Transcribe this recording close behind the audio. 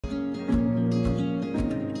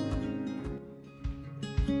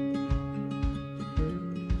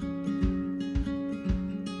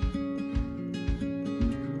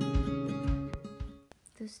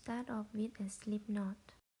off with a slip knot.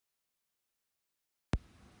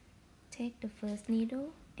 Take the first needle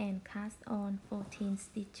and cast on 14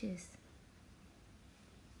 stitches.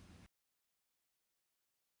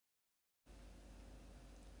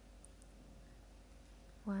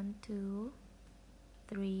 1, 2,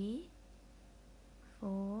 3,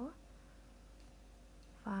 4,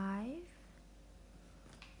 5,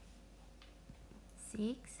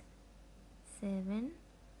 6, 7,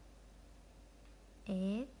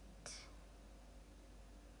 8,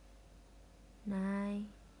 9,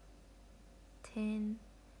 10,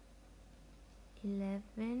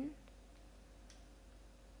 11,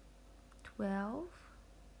 12,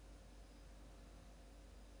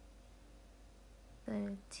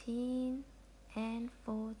 13 and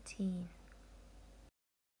 14.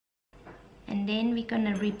 And then we're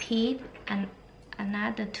gonna repeat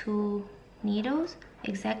another 2 needles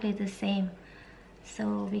exactly the same.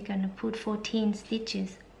 So we're gonna put 14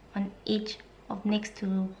 stitches on each of next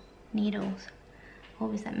 2 needles.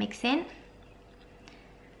 Hope that makes sense.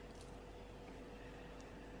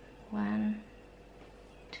 1,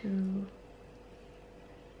 2,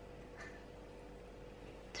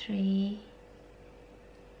 3,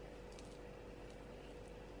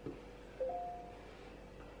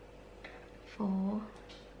 4,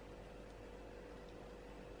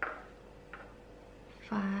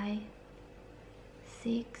 5,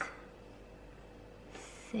 6,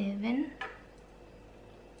 7,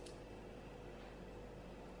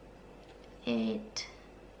 8,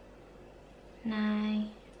 9,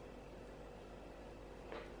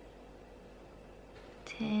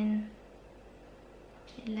 10,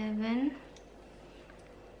 11,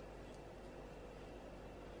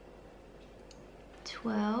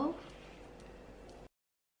 12,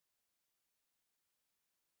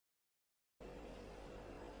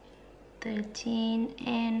 13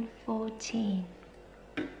 and 14.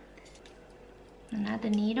 Another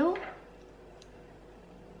needle,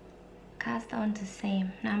 cast on the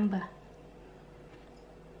same number.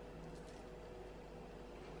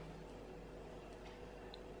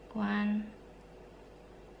 1,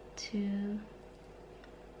 2,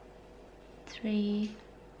 3,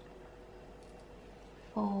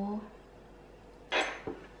 4,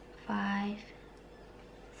 5,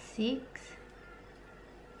 6,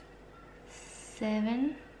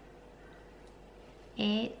 7,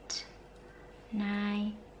 8,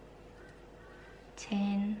 9,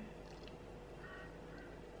 10,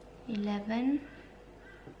 11,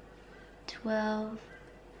 12,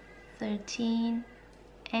 13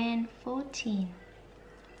 and 14.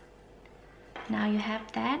 Now you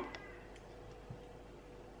have that,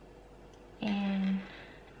 and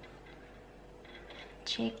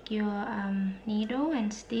check your needle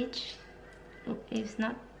and stitch if it's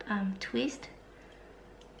not twist,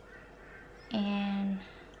 and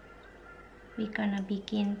we're gonna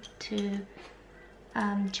begin to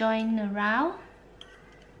join around.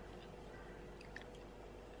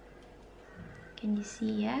 Can you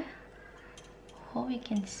see? Yeah, hope you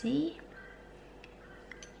can see.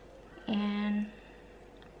 And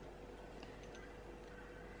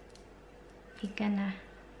we're gonna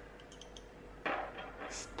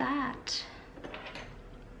start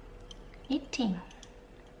knitting.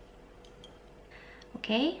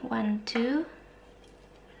 Okay, 1, 2,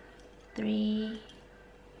 3,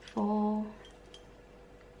 4,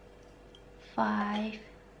 5,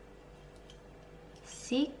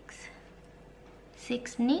 6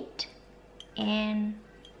 knit and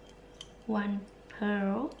 1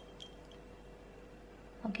 purl.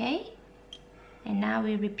 Okay, and now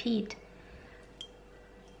we repeat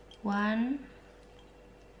 1,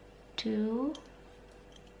 2,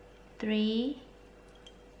 3,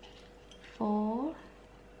 4,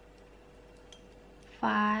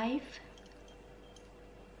 5,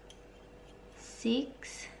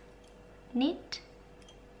 6 knit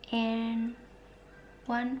and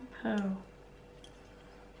 1 purl.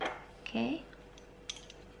 Okay.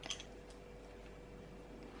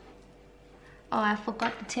 Oh, I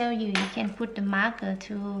forgot to tell you, you can put the marker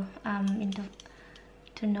to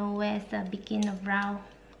know where's the beginning of round,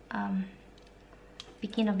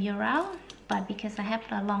 beginning of your round. But because I have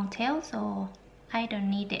a long tail, so I don't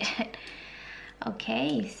need it.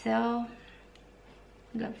 Okay, so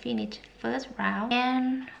we got finished first round,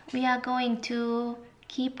 and we are going to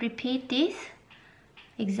repeat this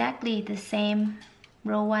exactly the same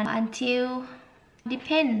row 1 until,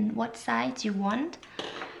 depend what size you want.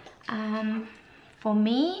 For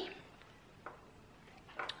me,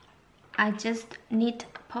 I just need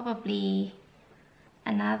probably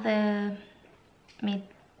another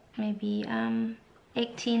maybe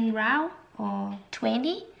 18 round or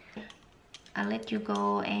 20. I'll let you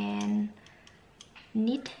go and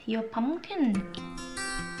knit your pumpkin.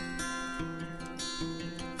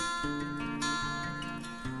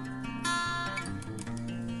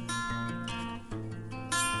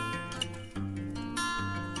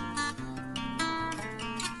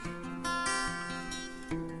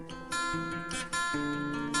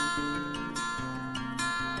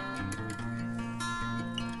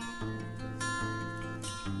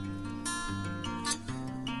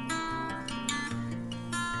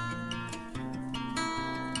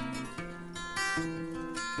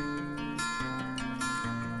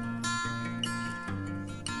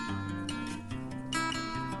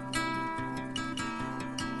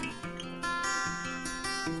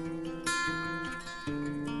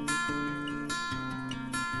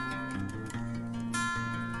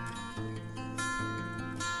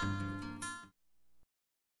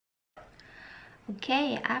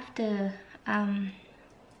 Okay, after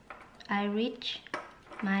I reach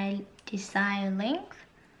my desired length,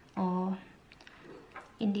 or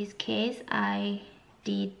in this case I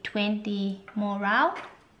did 20 more rounds.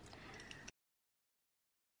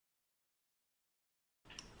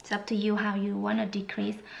 It's up to you how you want to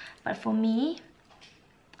decrease, but for me,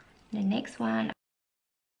 the next one,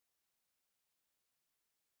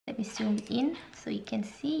 let me zoom in so you can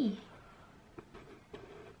see.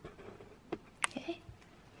 Okay.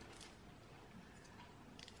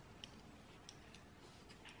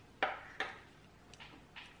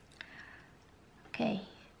 Okay.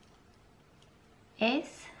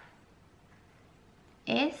 S.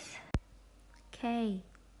 Okay.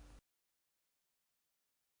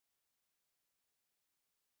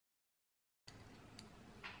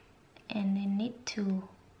 And then knit 2.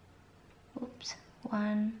 Oops.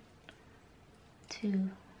 1, 2,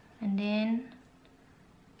 and then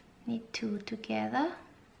knit 2 together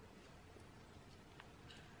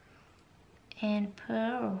and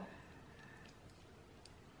purl.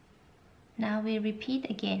 Now we repeat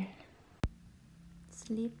again.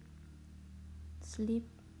 Slip, slip,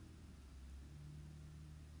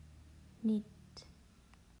 knit.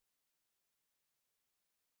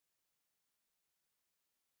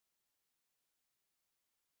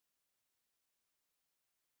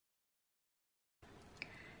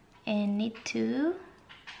 And knit 2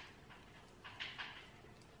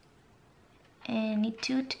 and knit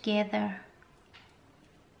 2 together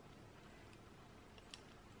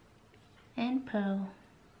and purl.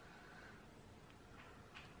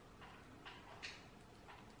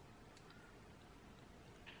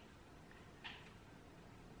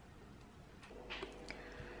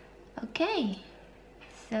 Okay,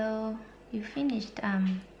 so you finished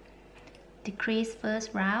decrease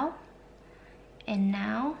first round, and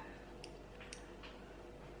now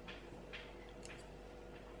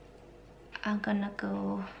I'm gonna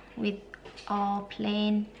go with all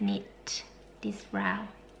plain knit this round.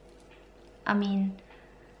 I mean,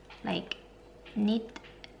 like knit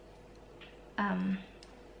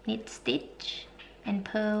knit stitch and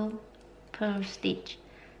purl stitch.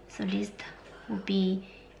 So this will be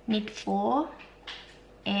knit 4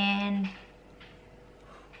 and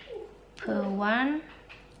purl 1,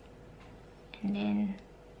 and then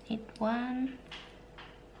knit 1,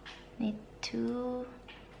 knit 2,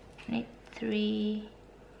 knit 3,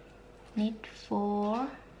 knit 4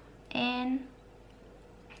 and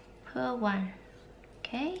purl 1.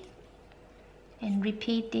 Okay, and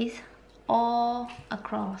repeat this all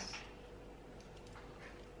across,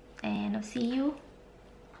 and I'll see you.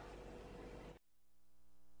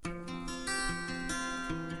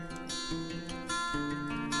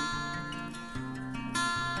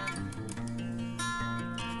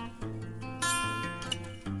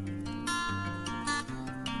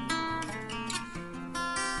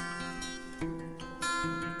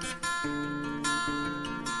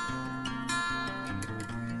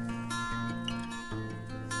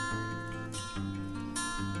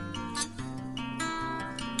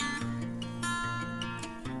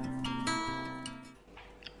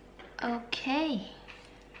 Okay,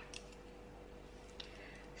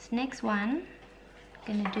 this next one,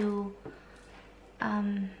 I'm gonna do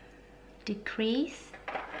decrease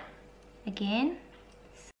again.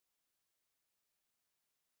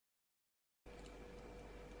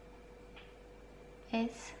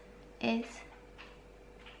 S,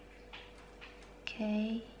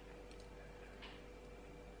 okay,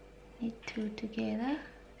 knit 2 together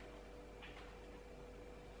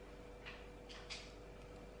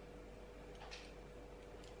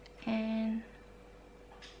and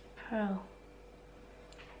purl.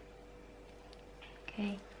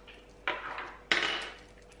 Okay.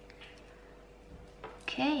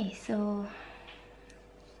 Okay, so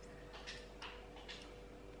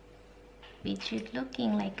which should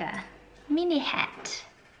looking like a mini hat.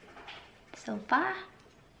 So far,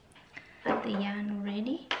 got the yarn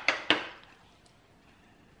already.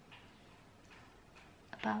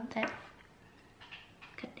 About that,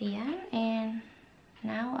 cut the yarn, and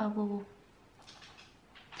now I will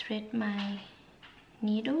thread my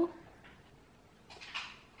needle.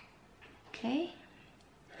 Okay,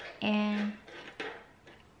 and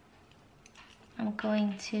I'm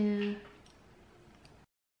going to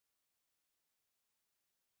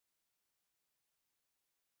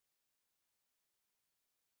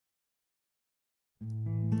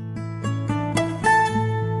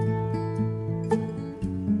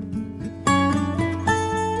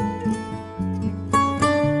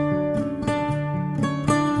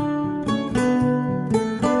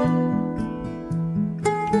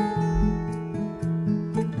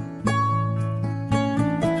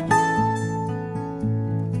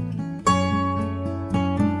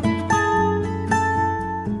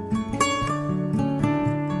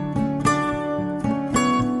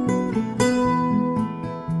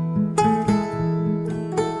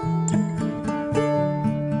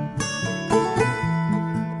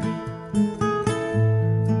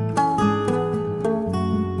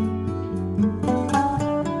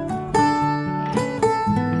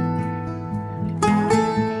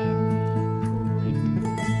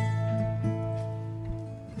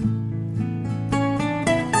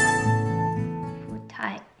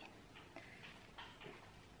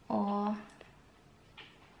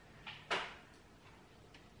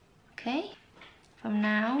okay. From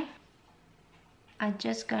now, I'm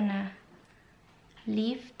just gonna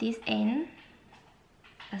leave this end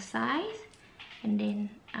aside, and then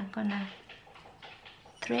I'm gonna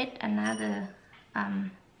thread another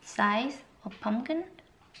size of pumpkin.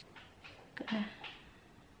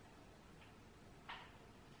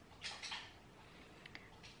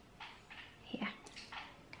 Here,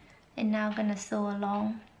 and now I'm gonna sew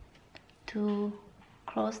along to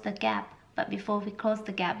close the gap. But before we close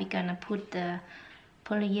the gap, we're gonna put the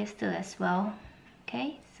polyester as well.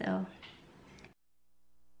 Okay, so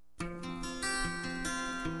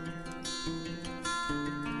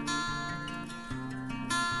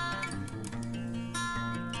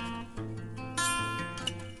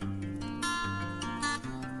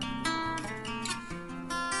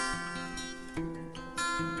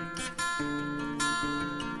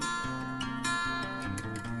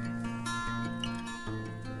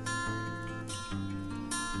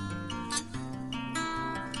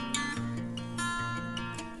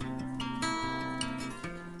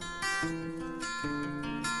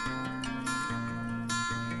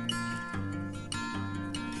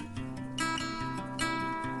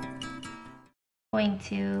going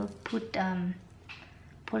to put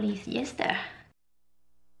polyester.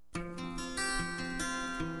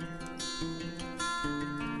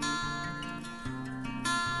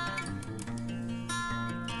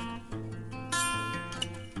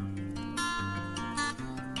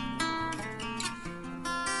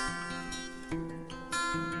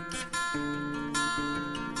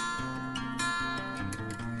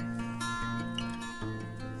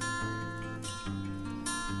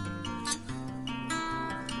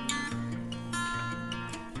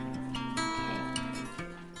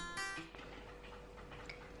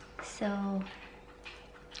 So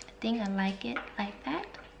I think I like it like that.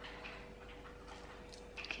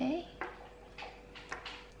 Okay,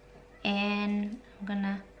 and I'm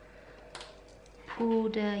gonna pull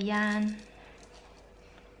the yarn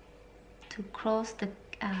to close the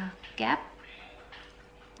gap.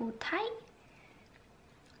 Pull tight.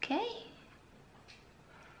 Okay.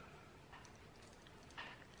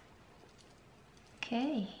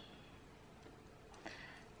 Okay.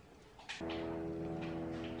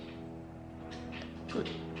 Put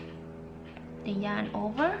the yarn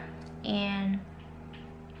over, and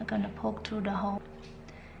I'm gonna poke through the hole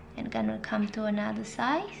and gonna come to another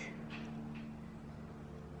size.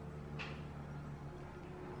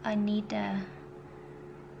 I need a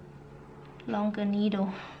longer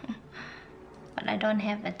needle but I don't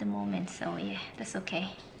have at the moment, so yeah, that's okay.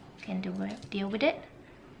 Can deal with it.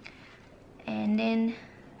 And then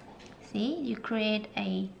see, you create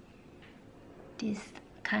this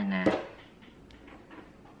kind of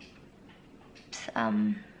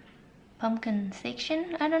pumpkin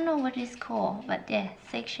section. I don't know what it's called, but yeah,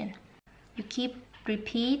 section. You keep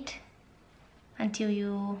repeat until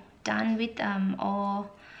you done with all.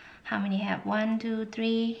 How many have? 1, 2,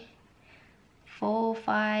 3, 4,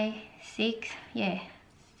 5, 6. Yeah,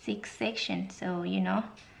 6 sections. So you know,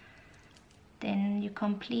 then you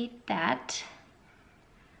complete that.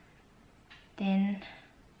 Then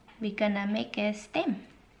we're gonna make a stem.